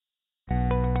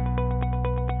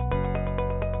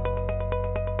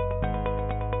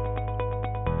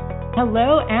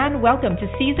Hello and welcome to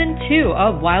Season 2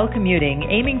 of While Commuting,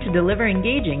 aiming to deliver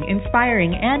engaging,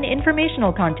 inspiring, and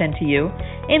informational content to you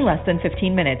in less than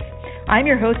 15 minutes. I'm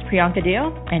your host, Priyanka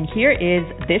Dale, and here is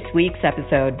this week's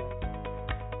episode.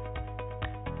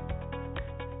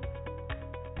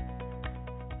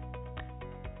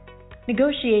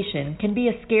 Negotiation can be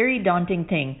a scary, daunting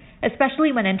thing,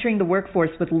 especially when entering the workforce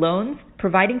with loans,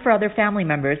 providing for other family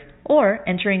members, or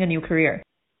entering a new career.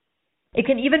 It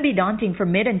can even be daunting for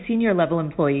mid and senior level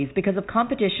employees because of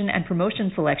competition and promotion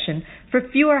selection for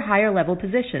fewer higher level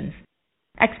positions.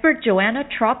 Expert Joanna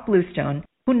Trop-Bluestone,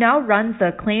 who now runs the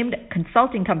acclaimed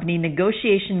consulting company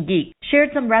Negotiation Geek, shared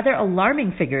some rather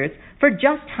alarming figures for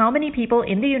just how many people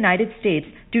in the United States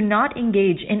do not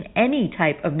engage in any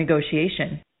type of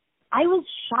negotiation. I was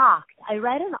shocked. I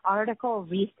read an article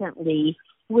recently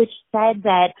which said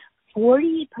that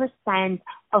 40%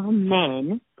 of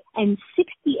men and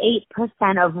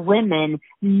 68% of women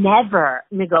never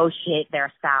negotiate their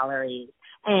salaries.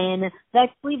 And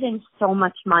that's leaving so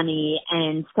much money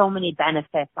and so many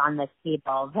benefits on the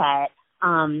table that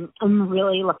I'm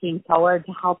really looking forward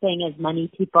to helping as many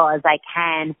people as I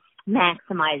can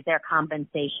maximize their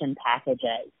compensation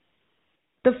packages.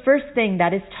 The first thing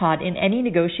that is taught in any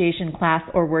negotiation class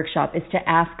or workshop is to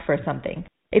ask for something.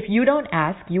 If you don't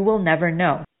ask, you will never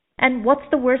know. And what's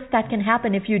the worst that can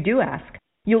happen if you do ask?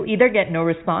 You'll either get no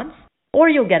response or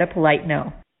you'll get a polite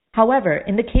no. However,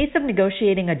 in the case of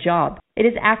negotiating a job, it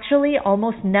is actually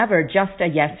almost never just a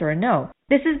yes or a no.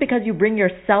 This is because you bring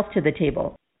yourself to the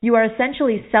table. You are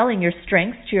essentially selling your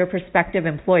strengths to your prospective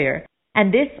employer,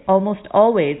 and this almost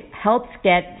always helps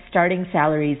get starting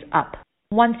salaries up.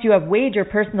 Once you have weighed your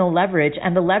personal leverage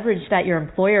and the leverage that your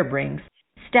employer brings,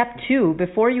 step 2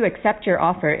 before you accept your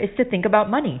offer is to think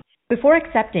about money. Before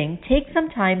accepting, take some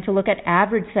time to look at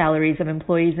average salaries of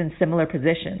employees in similar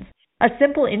positions. A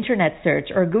simple internet search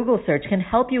or Google search can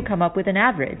help you come up with an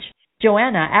average.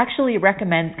 Joanna actually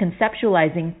recommends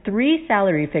conceptualizing 3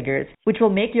 salary figures, which will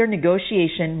make your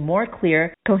negotiation more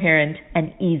clear, coherent,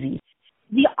 and easy.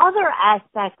 The other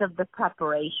aspect of the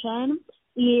preparation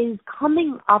is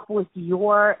coming up with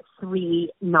your 3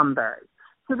 numbers.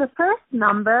 So the first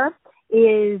number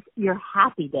is your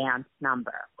happy dance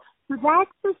number. So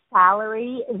that's the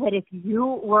salary that if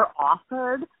you were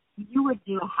offered, you would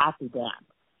do a happy dance.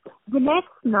 The next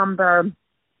number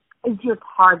is your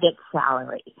target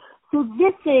salary. So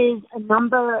this is a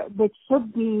number that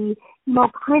should be,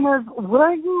 kind of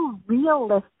where you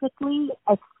realistically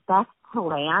expect to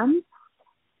land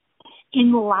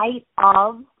in light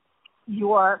of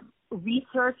your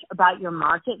research about your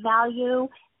market value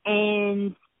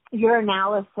and your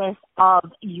analysis of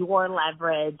your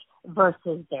leverage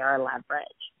versus their leverage.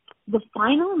 The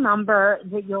final number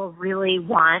that you'll really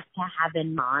want to have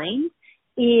in mind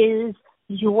is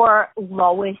your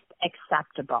lowest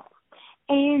acceptable.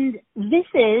 And this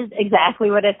is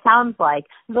exactly what it sounds like.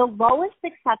 The lowest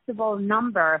acceptable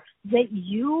number that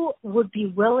you would be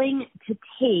willing to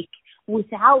take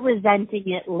without resenting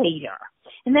it later.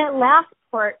 And that last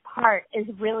part is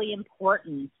really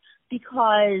important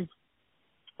because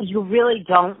you really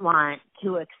don't want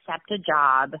to accept a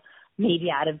job maybe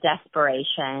out of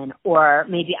desperation or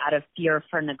maybe out of fear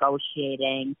for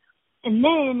negotiating. And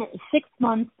then 6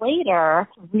 months later,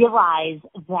 realize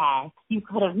that you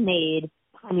could have made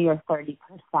 20 or 30%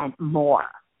 more.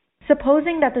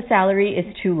 Supposing that the salary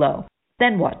is too low,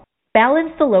 then what?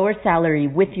 Balance the lower salary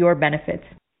with your benefits.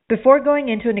 Before going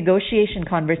into a negotiation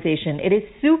conversation, it is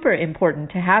super important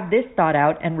to have this thought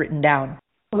out and written down.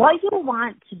 What you'll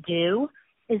want to do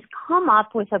is come up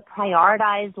with a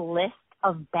prioritized list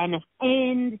of benefits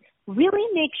and really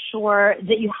make sure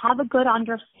that you have a good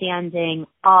understanding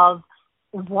of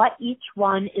what each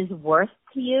one is worth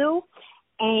to you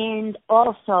and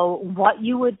also what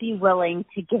you would be willing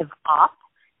to give up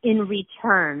in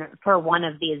return for one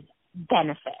of these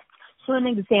benefits. So an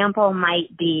example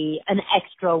might be an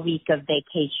extra week of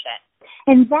vacation.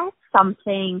 And that's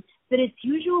something that it's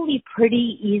usually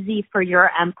pretty easy for your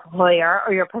employer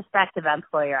or your prospective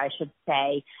employer, I should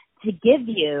say, to give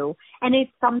you. And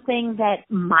it's something that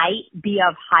might be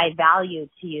of high value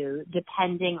to you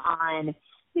depending on,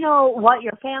 what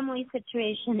your family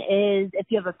situation is, if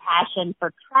you have a passion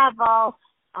for travel,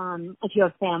 if you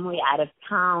have family out of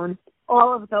town,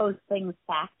 all of those things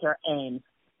factor in.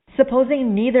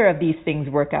 Supposing neither of these things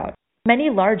work out, many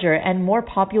larger and more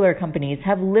popular companies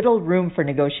have little room for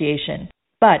negotiation.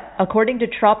 But according to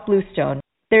Trop-Bluestone,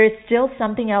 there is still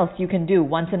something else you can do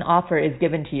once an offer is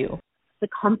given to you. The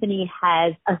company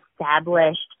has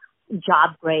established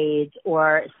job grades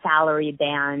or salary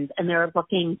bands, and they're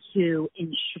looking to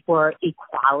ensure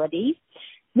equality.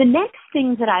 The next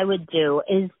thing that I would do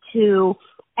is to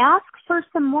ask for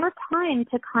some more time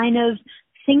to kind of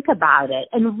think about it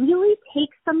and really take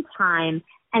some time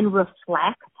and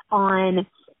reflect on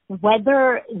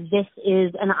whether this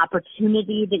is an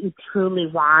opportunity that you truly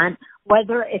want,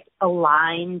 whether it's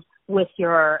aligned with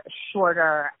your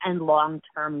shorter and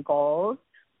long-term goals,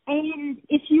 and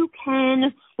if you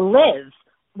can live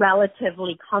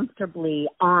relatively comfortably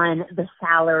on the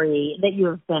salary that you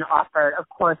have been offered, of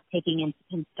course, taking into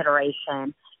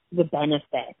consideration the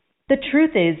benefits. The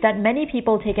truth is that many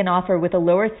people take an offer with a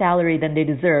lower salary than they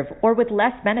deserve or with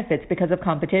less benefits because of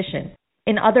competition.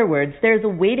 In other words, there's a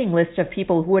waiting list of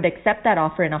people who would accept that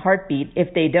offer in a heartbeat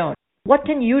if they don't. What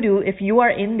can you do if you are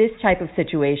in this type of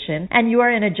situation and you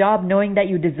are in a job knowing that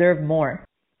you deserve more?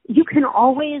 You can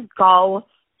always go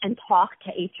and talk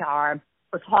to HR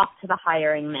or talk to the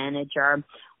hiring manager.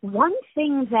 One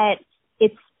thing that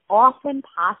it's often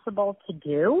possible to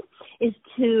do is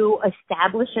to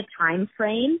establish a time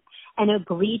frame and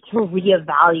agree to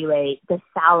reevaluate the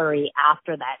salary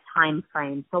after that time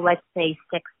frame. So let's say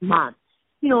 6 months.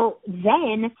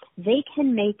 Then they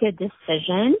can make a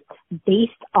decision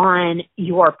based on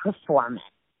your performance.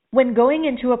 When going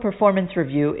into a performance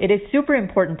review, it is super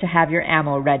important to have your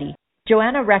ammo ready.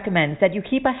 Joanna recommends that you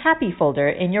keep a happy folder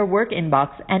in your work inbox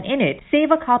and in it, save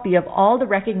a copy of all the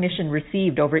recognition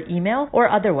received over email or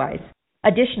otherwise.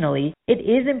 Additionally, it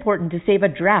is important to save a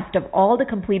draft of all the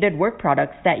completed work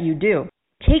products that you do.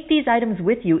 Take these items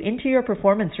with you into your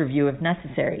performance review if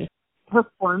necessary.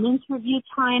 Performance review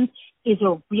time is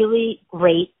a really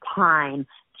great time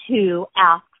to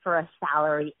ask for a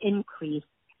salary increase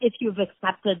if you've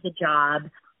accepted the job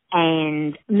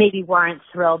and maybe weren't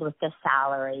thrilled with the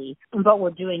salary, but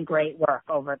were doing great work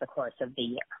over the course of the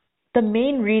year. The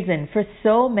main reason for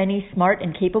so many smart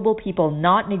and capable people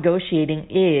not negotiating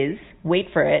is, wait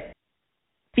for it,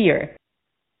 fear.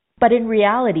 But in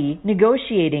reality,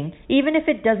 negotiating, even if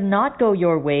it does not go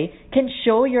your way, can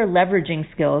show your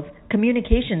leveraging skills,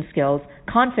 communication skills,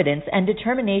 confidence, and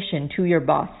determination to your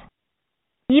boss.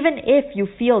 Even if you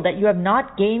feel that you have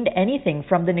not gained anything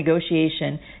from the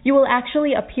negotiation, you will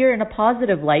actually appear in a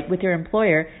positive light with your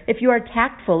employer if you are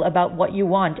tactful about what you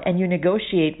want and you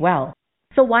negotiate well.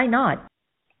 So why not?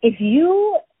 If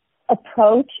you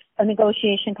approach a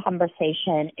negotiation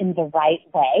conversation in the right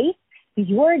way,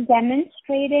 you're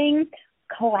demonstrating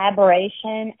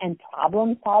collaboration and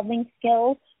problem-solving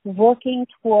skills, working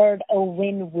toward a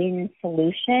win-win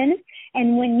solution.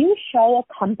 And when you show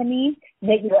a company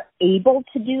that you're able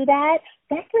to do that,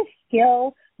 that's a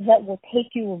skill that will take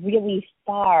you really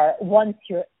far once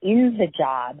you're in the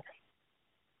job.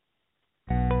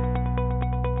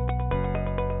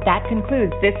 That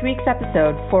concludes this week's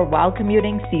episode for While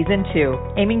Commuting Season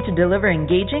 2, aiming to deliver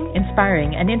engaging,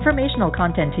 inspiring, and informational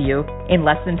content to you in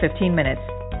less than 15 minutes.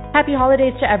 Happy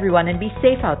holidays to everyone and be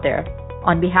safe out there.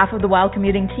 On behalf of the While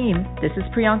Commuting team, this is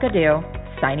Priyanka Deo,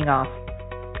 signing off.